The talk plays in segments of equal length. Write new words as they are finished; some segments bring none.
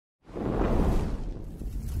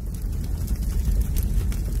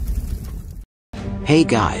Hey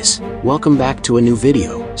guys, welcome back to a new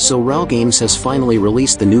video. So Rellgames has finally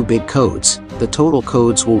released the new big codes. The total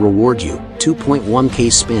codes will reward you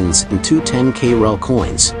 2.1k spins and 2 10k Rell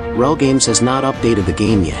coins. Rellgames has not updated the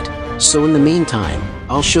game yet. So in the meantime,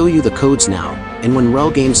 I'll show you the codes now, and when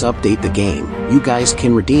Rellgames update the game, you guys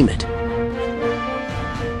can redeem it.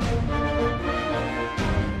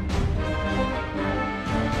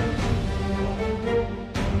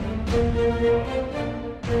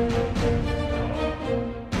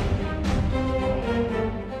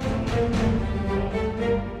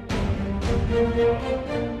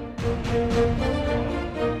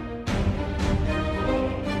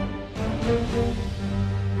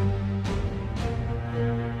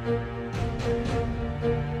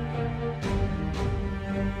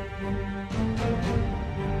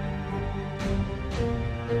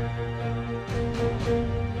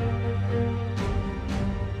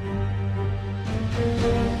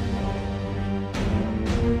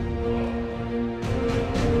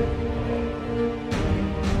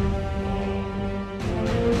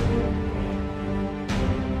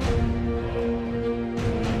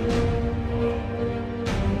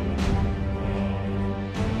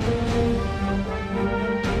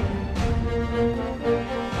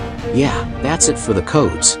 Yeah, that's it for the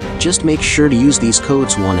codes. Just make sure to use these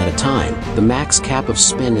codes one at a time. The max cap of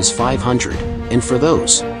spin is 500. And for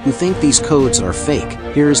those who think these codes are fake,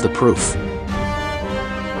 here is the proof.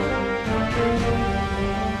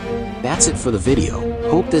 That's it for the video.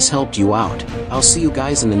 Hope this helped you out. I'll see you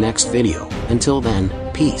guys in the next video. Until then,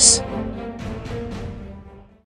 peace.